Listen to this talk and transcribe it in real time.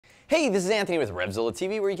Hey, this is Anthony with RevZilla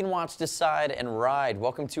TV, where you can watch, decide, and ride.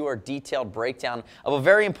 Welcome to our detailed breakdown of a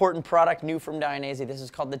very important product new from Dainese. This is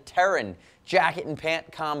called the Teren Jacket and Pant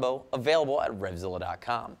Combo, available at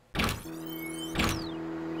RevZilla.com.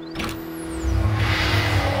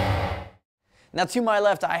 Now to my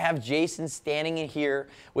left, I have Jason standing in here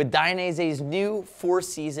with Dainese's new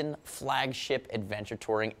 4-season flagship adventure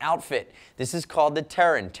touring outfit. This is called the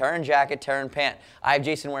Teren Jacket, Teren Pant. I have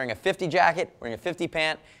Jason wearing a 50 jacket, wearing a 50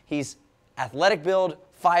 pant. He's athletic build,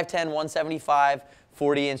 5'10", 175,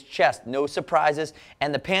 40-inch chest. No surprises.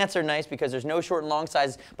 And the pants are nice because there's no short and long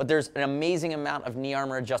sizes, but there's an amazing amount of knee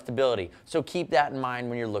armor adjustability. So keep that in mind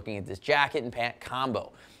when you're looking at this jacket and pant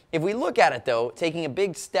combo. If we look at it though, taking a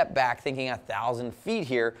big step back, thinking 1,000 feet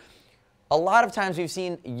here, a lot of times we've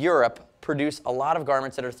seen Europe produce a lot of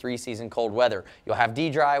garments that are 3-season cold weather. You'll have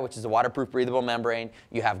D-Dry, which is a waterproof breathable membrane.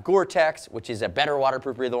 You have Gore-Tex, which is a better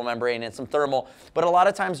waterproof breathable membrane, and some thermal. But a lot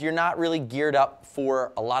of times you're not really geared up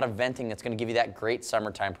for a lot of venting that's going to give you that great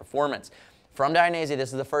summertime performance. From Dainese,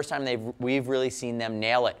 this is the first time we've really seen them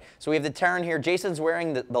nail it. So we have the Teren here. Jason's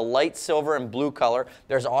wearing the light silver and blue color.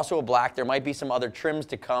 There's also a black. There might be some other trims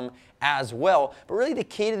to come as well. But really the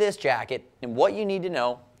key to this jacket and what you need to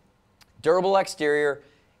know, durable exterior.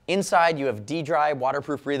 Inside you have D-Dry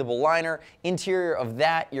waterproof breathable liner. Interior of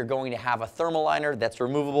that you're going to have a thermal liner that's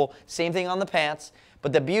removable. Same thing on the pants.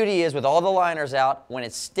 But the beauty is with all the liners out, when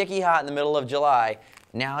it's sticky hot in the middle of July,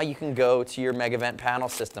 now you can go to your mega vent panel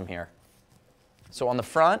system here. So on the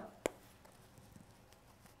front,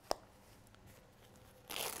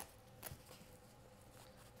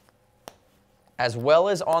 as well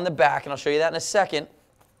as on the back, and I'll show you that in a second,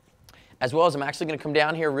 as well as I'm actually going to come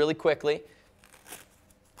down here really quickly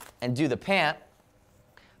and do the pant.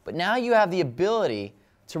 But now you have the ability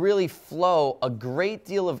to really flow a great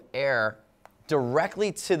deal of air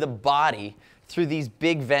directly to the body through these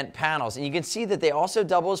big vent panels. And you can see that they also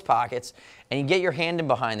double as pockets, and you get your hand in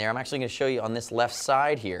behind there. I'm actually going to show you on this left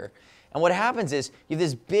side here. And what happens is you have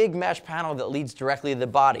this big mesh panel that leads directly to the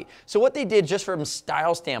body. So what they did, just from a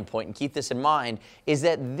style standpoint, and keep this in mind, is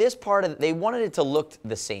that this part of they wanted it to look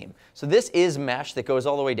the same. So this is mesh that goes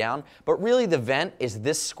all the way down, but really the vent is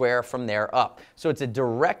this square from there up. So it's a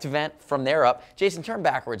direct vent from there up. Jason, turn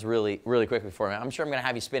backwards really quickly for me. I'm sure I'm going to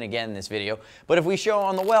have you spin again in this video. But if we show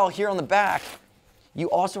on the well here on the back, you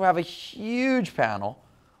also have a huge panel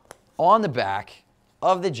on the back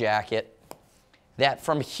of the jacket that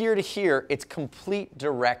from here to here, it's complete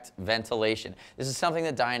direct ventilation. This is something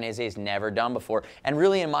that Dainese has never done before. And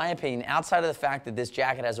really, in my opinion, outside of the fact that this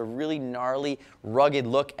jacket has a really gnarly, rugged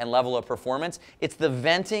look and level of performance, it's the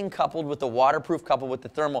venting coupled with the waterproof, coupled with the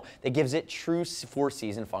thermal, that gives it true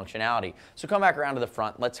 4-season functionality. So come back around to the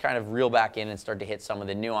front. Let's kind of reel back in and start to hit some of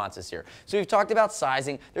the nuances here. So we've talked about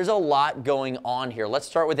sizing. There's a lot going on here. Let's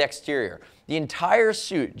start with exterior. The entire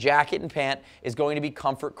suit, jacket and pant, is going to be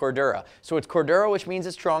Comfort Cordura. So it's Cordura, which means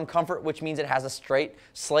it's strong, Comfort, which means it has a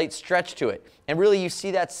slight stretch to it. And really you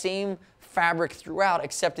see that same fabric throughout,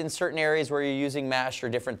 except in certain areas where you're using mesh or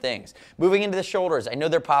different things. Moving into the shoulders, I know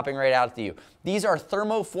they're popping right out to you. These are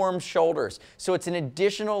thermoformed shoulders, so it's an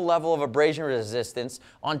additional level of abrasion resistance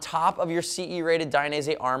on top of your CE rated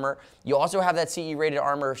Dainese armor. You also have that CE rated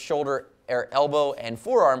armor shoulder, elbow, and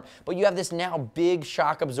forearm, but you have this now big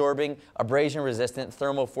shock absorbing, abrasion resistant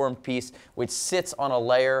thermoformed piece which sits on a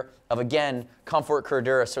layer of, again, Comfort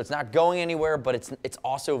Cordura. So it's not going anywhere, but it's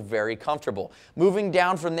also very comfortable. Moving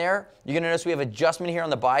down from there, you're going to notice we have adjustment here on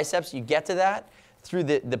the biceps. You get to that through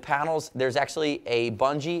the panels. There's actually a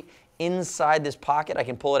bungee inside this pocket. I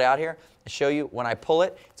can pull it out here and show you. When I pull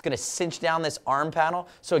it, it's going to cinch down this arm panel.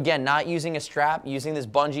 So again, not using a strap, using this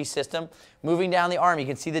bungee system. Moving down the arm, you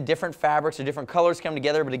can see the different fabrics or different colors come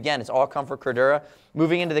together, but again, it's all Comfort Cordura.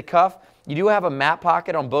 Moving into the cuff, you do have a map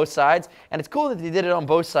pocket on both sides, and it's cool that they did it on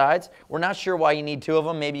both sides. We're not sure why you need 2 of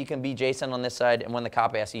them. Maybe you can be Jason on this side, and when the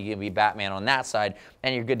cop asks you, you can be Batman on that side,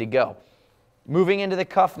 and you're good to go. Moving into the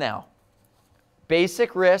cuff now.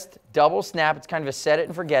 Basic wrist, double snap. It's kind of a set it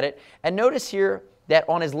and forget it. And notice here that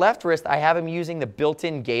on his left wrist, I have him using the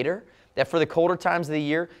built-in gaiter, that for the colder times of the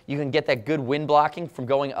year, you can get that good wind blocking from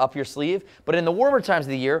going up your sleeve. But in the warmer times of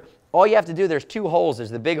the year, all you have to do, there's 2 holes.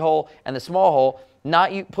 There's the big hole and the small hole.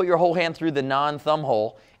 Not you put your whole hand through the non-thumb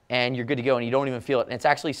hole, and you're good to go, and you don't even feel it. And it's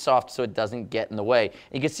actually soft, so it doesn't get in the way. And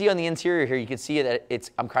you can see on the interior here, you can see that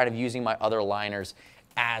I'm kind of using my other liners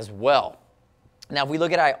as well. Now, if we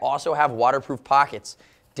look at it, I also have waterproof pockets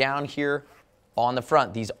down here on the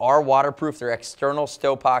front. These are waterproof. They're external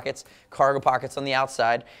stow pockets, cargo pockets on the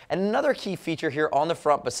outside. And another key feature here on the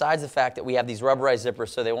front, besides the fact that we have these rubberized zippers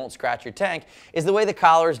so they won't scratch your tank, is the way the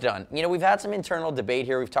collar is done. You know, we've had some internal debate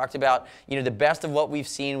here. We've talked about, you know, the best of what we've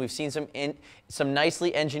seen. We've seen some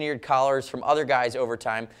nicely engineered collars from other guys over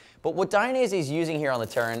time. But what Dainese is using here on the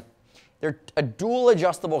Teren, they're a dual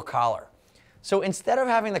adjustable collar. So instead of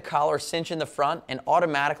having the collar cinch in the front and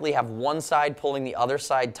automatically have one side pulling the other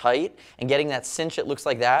side tight and getting that cinch that looks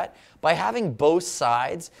like that, by having both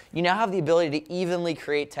sides, you now have the ability to evenly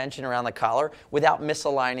create tension around the collar without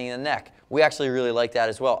misaligning the neck. We actually really like that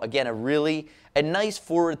as well. Again, a nice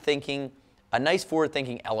forward-thinking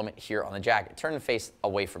element here on the jacket. Turn the face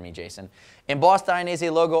away from me, Jason. Embossed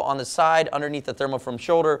Dainese logo on the side underneath the thermoform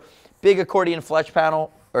shoulder. Big accordion stretch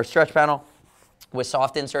panel with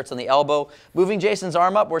soft inserts on the elbow. Moving Jason's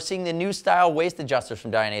arm up, we're seeing the new style waist adjusters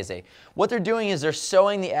from Dainese. What they're doing is they're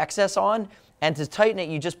sewing the excess on, and to tighten it,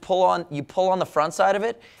 you just pull on the front side of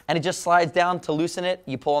it, and it just slides down. To loosen it,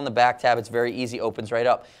 you pull on the back tab. It's very easy, opens right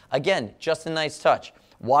up. Again, just a nice touch.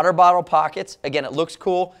 Water bottle pockets. Again, it looks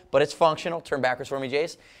cool, but it's functional. Turn backwards for me,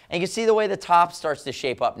 Jace. And you can see the way the top starts to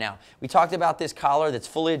shape up now. We talked about this collar that's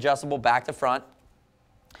fully adjustable back to front.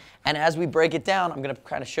 And as we break it down, I'm going to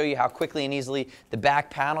kind of show you how quickly and easily the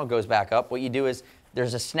back panel goes back up. What you do is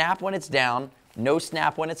there's a snap when it's down, no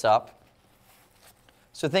snap when it's up.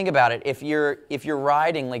 So think about it. If you're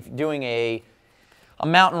riding, like doing a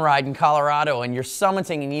mountain ride in Colorado and you're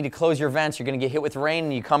summiting and you need to close your vents, you're going to get hit with rain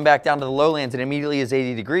and you come back down to the lowlands and immediately is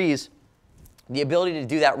 80 degrees. The ability to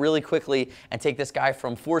do that really quickly and take this guy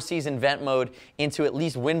from 4-season vent mode into at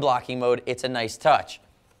least wind blocking mode, it's a nice touch.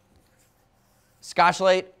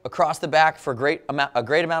 Scotchlite across the back for a great amount of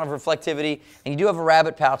reflectivity, and you do have a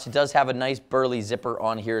rabbit pouch. It does have a nice burly zipper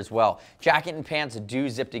on here as well. Jacket and pants do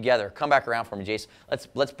zip together. Come back around for me, Jason.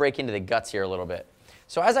 Let's break into the guts here a little bit.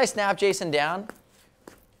 So as I snap Jason down,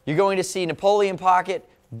 you're going to see Napoleon pocket,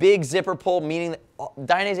 big zipper pull, meaning that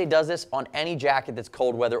Dainese does this on any jacket that's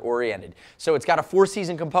cold weather oriented. So it's got a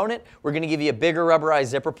 4-season component. We're going to give you a bigger rubberized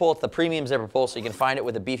zipper pull. It's the premium zipper pull, so you can find it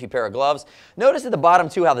with a beefy pair of gloves. Notice at the bottom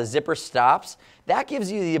too how the zipper stops. That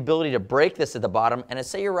gives you the ability to break this at the bottom, and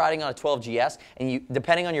say you're riding on a 12GS, and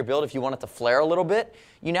depending on your build, if you want it to flare a little bit,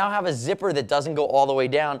 you now have a zipper that doesn't go all the way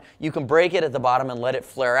down. You can break it at the bottom and let it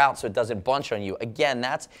flare out so it doesn't bunch on you. Again,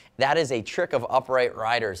 that is a trick of upright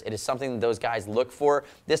riders. It is something that those guys look for.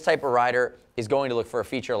 This type of rider is going to look for a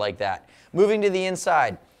feature like that. Moving to the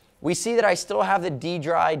inside, we see that I still have the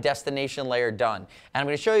D-Dry destination layer done. And I'm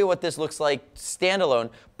going to show you what this looks like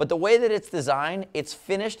standalone, but the way that it's designed, it's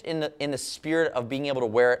finished in the spirit of being able to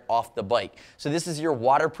wear it off the bike. So this is your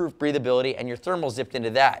waterproof breathability, and your thermal zipped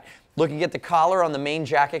into that. Looking at the collar on the main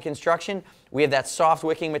jacket construction, we have that soft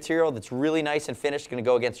wicking material that's really nice and finished, going to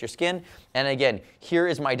go against your skin. And again, here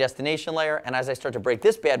is my destination layer, and as I start to break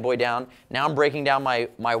this bad boy down, now I'm breaking down my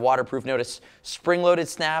waterproof. Notice spring-loaded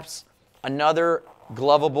snaps, another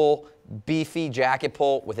glovable, beefy jacket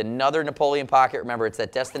pull with another Napoleon pocket. Remember, it's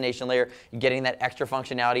that destination layer. You're getting that extra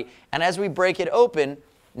functionality. And as we break it open,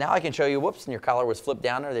 now I can show you, whoops, and your collar was flipped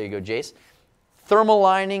down there. There you go, Jace. Thermal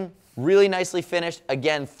lining, really nicely finished.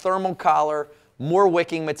 Again, thermal collar, more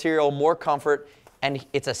wicking material, more comfort, and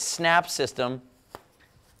it's a snap system.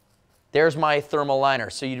 There's my thermal liner.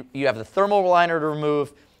 So you have the thermal liner to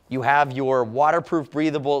remove. You have your waterproof,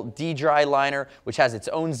 breathable D-Dry liner, which has its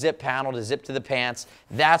own zip panel to zip to the pants.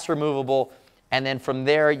 That's removable. And then from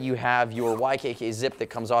there, you have your YKK zip that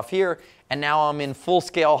comes off here. And now I'm in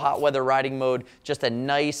full-scale hot weather riding mode. Just a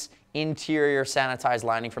nice interior sanitized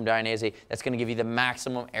lining from Dainese that's going to give you the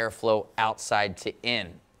maximum airflow outside to in.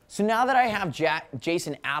 So now that I have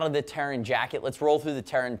Jason out of the Teren jacket, let's roll through the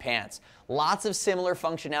Teren pants. Lots of similar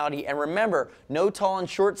functionality, and remember, no tall and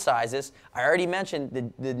short sizes. I already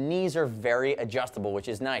mentioned the knees are very adjustable, which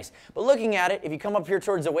is nice. But looking at it, if you come up here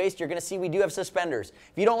towards the waist, you're going to see we do have suspenders.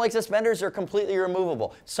 If you don't like suspenders, they're completely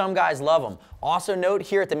removable. Some guys love them. Also note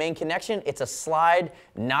here at the main connection, it's a slide,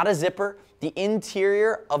 not a zipper. The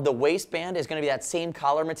interior of the waistband is going to be that same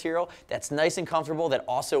collar material that's nice and comfortable, that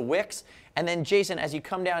also wicks. And then Jason, as you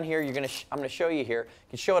come down here, I'm going to show you here. You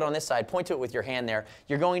can show it on this side. Point to it with your hand there.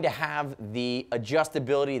 You're going to have the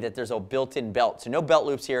adjustability that there's a built-in belt. So no belt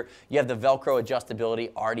loops here. You have the Velcro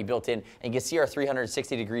adjustability already built in. And you can see our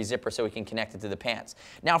 360-degree zipper so we can connect it to the pants.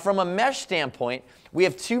 Now from a mesh standpoint, we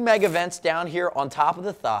have 2 mega vents down here on top of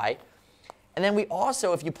the thigh. And then we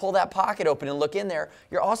also, if you pull that pocket open and look in there,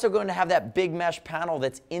 you're also going to have that big mesh panel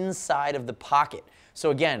that's inside of the pocket.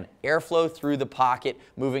 So again, airflow through the pocket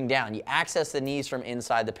moving down. You access the knees from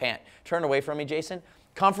inside the pant. Turn away from me, Jason.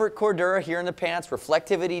 Comfort Cordura here in the pants,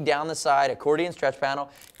 reflectivity down the side, accordion stretch panel,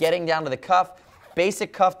 getting down to the cuff,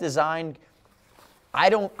 basic cuff design.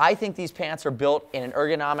 I think these pants are built in an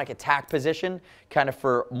ergonomic attack position, kind of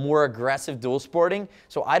for more aggressive dual sporting.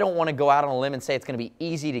 So I don't want to go out on a limb and say it's going to be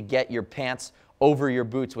easy to get your pants over your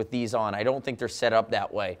boots with these on. I don't think they're set up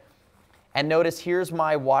that way. And notice here's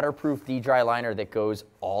my waterproof D-Dry liner that goes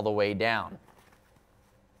all the way down.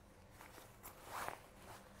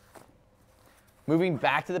 Moving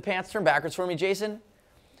back to the pants, turn backwards for me, Jason.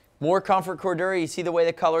 More Comfort Cordura, you see the way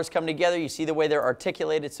the colors come together, you see the way they're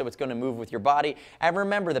articulated, so it's going to move with your body. And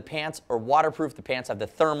remember, the pants are waterproof, the pants have the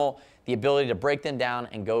thermal, the ability to break them down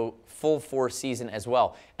and go full force season as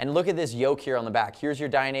well. And look at this yoke here on the back. Here's your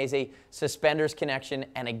Dainese suspenders connection,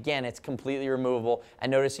 and again, it's completely removable.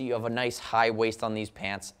 And notice that you have a nice high waist on these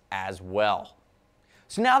pants as well.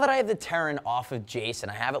 So now that I have the Teren off of Jason,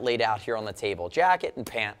 I have it laid out here on the table. Jacket and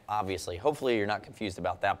pant, obviously. Hopefully you're not confused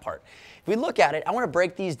about that part. If we look at it, I want to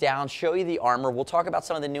break these down, show you the armor. We'll talk about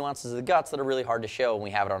some of the nuances of the guts that are really hard to show when we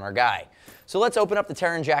have it on our guy. So let's open up the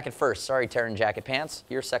Teren jacket first. Sorry, Teren jacket pants.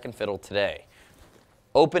 Your second fiddle today.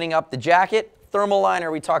 Opening up the jacket, thermal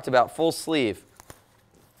liner we talked about, full sleeve.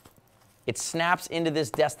 It snaps into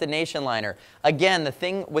this destination liner. Again, the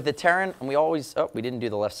thing with the Teren, and we always, oh, we didn't do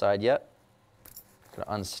the left side yet.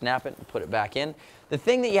 Gonna unsnap it and put it back in. The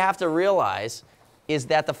thing that you have to realize is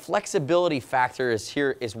that the flexibility factor is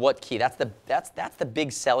here is what key. That's the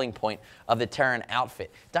big selling point of the Teren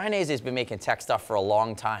outfit. Dainese has been making tech stuff for a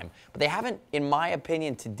long time, but they haven't, in my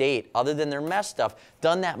opinion, to date, other than their mesh stuff,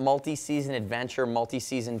 done that multi-season adventure,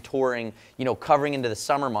 multi-season touring, you know, covering into the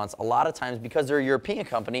summer months. A lot of times, because they're a European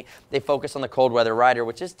company, they focus on the cold weather rider,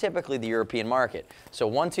 which is typically the European market. So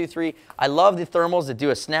 1, 2, 3. I love the thermals that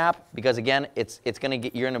do a snap because again,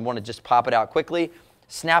 you're gonna want to just pop it out quickly.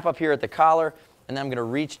 Snap up here at the collar. And then I'm going to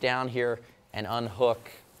reach down here and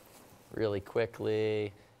unhook really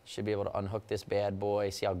quickly. Should be able to unhook this bad boy.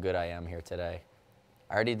 See how good I am here today.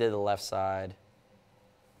 I already did the left side.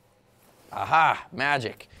 Aha,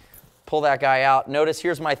 magic. Pull that guy out. Notice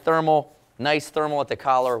here's my thermal. Nice thermal at the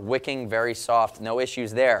collar, wicking, very soft, no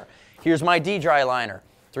issues there. Here's my D-Dry liner.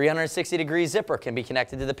 360-degree zipper can be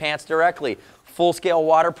connected to the pants directly. Full-scale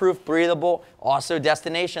waterproof, breathable, also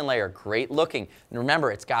destination layer. Great looking. And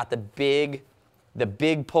remember, it's got the big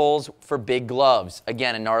pulls for big gloves.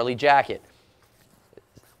 Again, a gnarly jacket.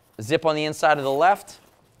 Zip on the inside of the left.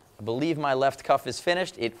 I believe my left cuff is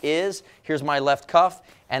finished. It is. Here's my left cuff.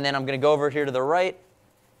 And then I'm going to go over here to the right,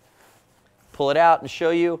 pull it out and show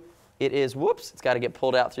you. It is, whoops, it's got to get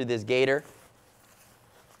pulled out through this gaiter.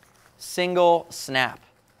 Single snap.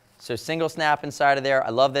 So single snap inside of there. I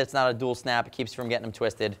love that it's not a dual snap. It keeps you from getting them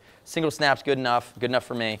twisted. Single snap's good enough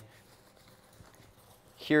for me.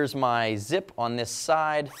 Here's my zip on this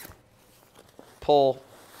side. Pull,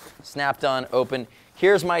 snap done, open.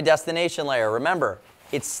 Here's my destination layer. Remember,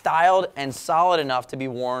 it's styled and solid enough to be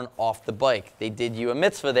worn off the bike. They did you a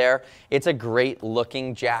mitzvah there. It's a great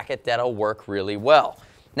looking jacket that'll work really well.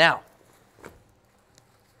 Now,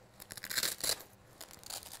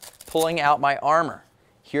 pulling out my armor.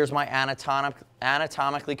 Here's my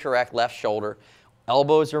anatomically correct left shoulder.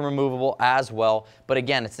 Elbows are removable as well, but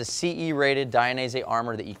again, it's the CE-rated Dainese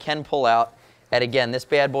armor that you can pull out. And again, this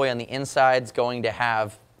bad boy on the inside is going to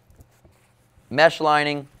have mesh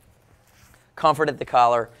lining, comfort at the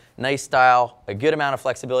collar, nice style, a good amount of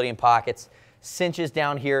flexibility in pockets, cinches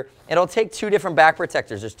down here. It'll take two different back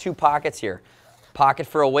protectors. There's two pockets here. Pocket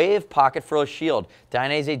for a wave, pocket for a shield.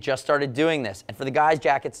 Dainese just started doing this. And for the guys'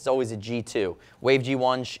 jackets, it's always a G2. Wave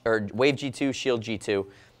G1 or Wave G2, shield G2.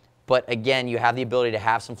 But again, you have the ability to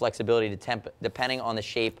have some flexibility to depending on the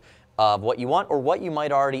shape of what you want or what you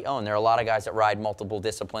might already own. There are a lot of guys that ride multiple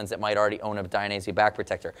disciplines that might already own a Dainese back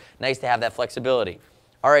protector. Nice to have that flexibility.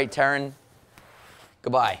 All right, Teren,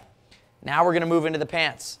 goodbye. Now we're going to move into the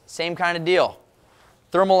pants. Same kind of deal.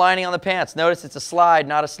 Thermal lining on the pants. Notice it's a slide,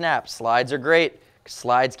 not a snap. Slides are great.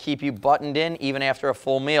 Slides keep you buttoned in even after a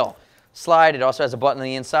full meal. Slide, it also has a button on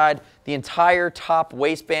the inside. The entire top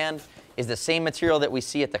waistband is the same material that we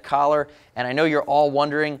see at the collar. And I know you're all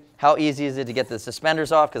wondering, how easy is it to get the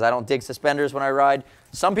suspenders off? Because I don't dig suspenders when I ride.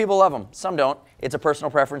 Some people love them, some don't. It's a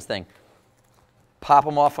personal preference thing. Pop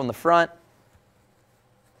them off from the front.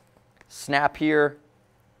 Snap here.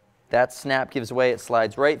 That snap gives way, it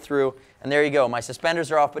slides right through. And there you go, my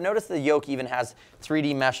suspenders are off. But notice the yoke even has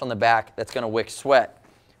 3D mesh on the back that's going to wick sweat.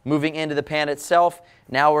 Moving into the pant itself.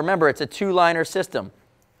 Now remember, it's a two-liner system.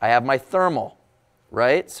 I have my thermal.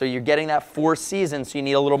 Right? So you're getting that 4 seasons, so you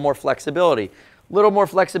need a little more flexibility. A little more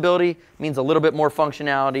flexibility means a little bit more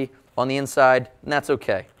functionality on the inside, and that's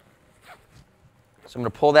okay. So I'm going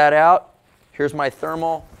to pull that out. Here's my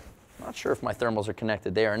thermal. I'm not sure if my thermals are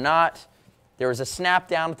connected. They are not. There was a snap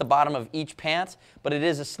down at the bottom of each pant, but it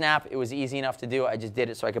is a snap. It was easy enough to do. I just did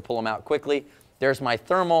it so I could pull them out quickly. There's my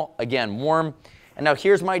thermal, again, warm. And now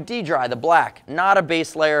here's my D-Dry, the black. Not a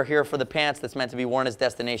base layer here for the pants that's meant to be worn as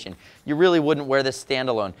destination. You really wouldn't wear this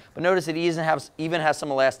standalone. But notice it even has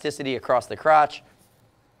some elasticity across the crotch.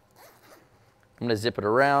 I'm going to zip it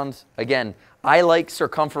around. Again, I like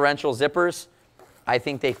circumferential zippers. I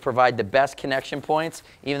think they provide the best connection points,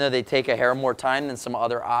 even though they take a hair more time than some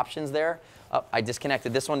other options there. I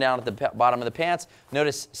disconnected this one down at the bottom of the pants.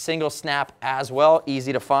 Notice single snap as well,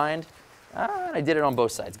 easy to find. And I did it on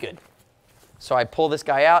both sides, good. So I pull this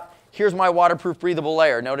guy out. Here's my waterproof breathable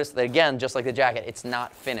layer. Notice that again, just like the jacket, it's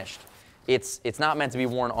not finished. It's not meant to be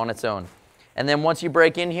worn on its own. And then once you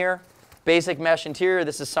break in here, basic mesh interior.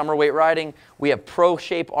 This is summer weight riding. We have Pro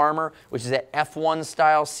Shape armor, which is that F1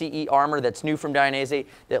 style CE armor that's new from Dainese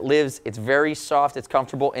that lives. It's very soft. It's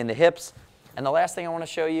comfortable in the hips. And the last thing I want to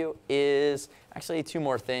show you is actually two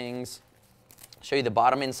more things. I'll show you the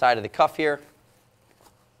bottom inside of the cuff here.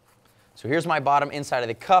 So here's my bottom inside of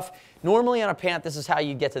the cuff. Normally on a pant, this is how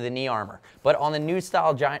you get to the knee armor. But on the new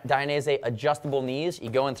style Dainese adjustable knees, you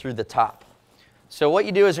go in through the top. So what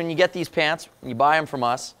you do is when you get these pants, when you buy them from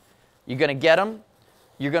us, you're going to get them.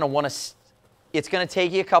 You're going to want to, it's going to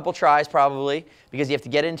take you a couple tries probably because you have to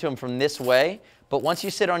get into them from this way. But once you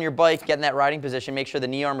sit on your bike, get in that riding position, make sure the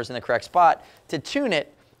knee armor is in the correct spot. To tune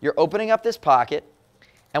it, you're opening up this pocket.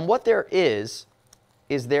 And what there is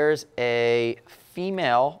there's a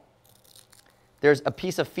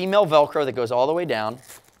piece of female Velcro that goes all the way down.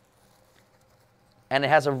 And it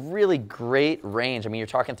has a really great range. I mean, you're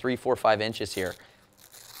talking 3, 4, 5 inches here.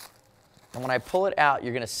 And when I pull it out,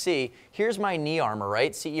 you're going to see, here's my knee armor,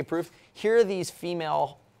 right? CE proof. Here are these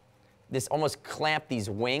this almost clamp these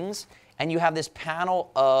wings. And you have this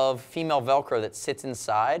panel of female Velcro that sits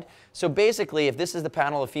inside. So basically, if this is the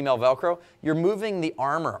panel of female Velcro, you're moving the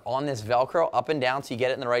armor on this Velcro up and down so you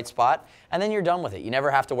get it in the right spot, and then you're done with it. You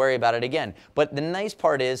never have to worry about it again. But the nice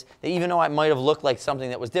part is that even though it might have looked like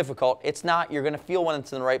something that was difficult, it's not. You're going to feel when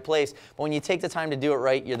it's in the right place. But when you take the time to do it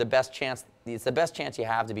right, it's the best chance you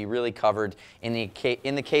have to be really covered in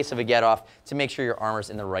the case of a get-off to make sure your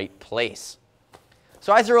armor's in the right place.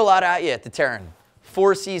 So I threw a lot at you at the Teren.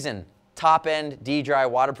 4-season. Top-end, D-Dry,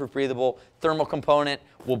 waterproof, breathable, thermal component,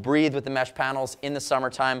 will breathe with the mesh panels in the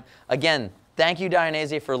summertime. Again, thank you,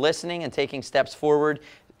 Dainese, for listening and taking steps forward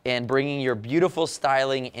and bringing your beautiful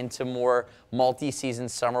styling into more multi-season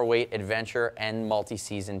summer weight adventure and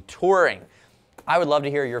multi-season touring. I would love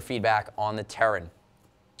to hear your feedback on the Teren.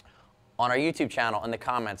 On our YouTube channel, in the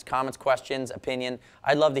comments, questions, opinion.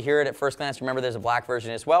 I'd love to hear it at first glance. Remember, there's a black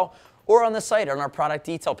version as well. Or on the site, on our product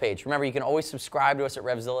detail page. Remember, you can always subscribe to us at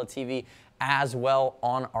RevZilla TV as well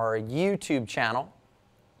on our YouTube channel.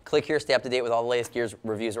 Click here, stay up to date with all the latest gears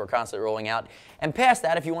reviews that we're constantly rolling out. And past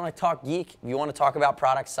that, if you want to talk geek, if you want to talk about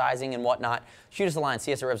product sizing and whatnot, shoot us a line,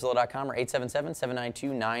 see us at RevZilla.com or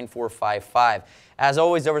 877-792-9455. As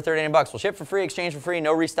always, over $39. We'll ship for free, exchange for free,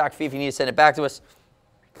 no restock fee if you need to send it back to us.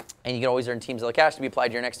 And you can always earn TeamZilla cash to be applied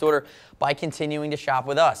to your next order by continuing to shop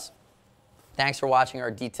with us. Thanks for watching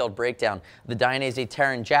our detailed breakdown of the Dainese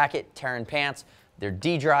Teren Jacket, Teren Pants. They're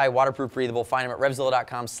D-Dry, waterproof, breathable. Find them at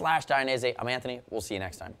RevZilla.com/Dainese. I'm Anthony. We'll see you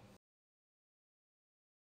next time.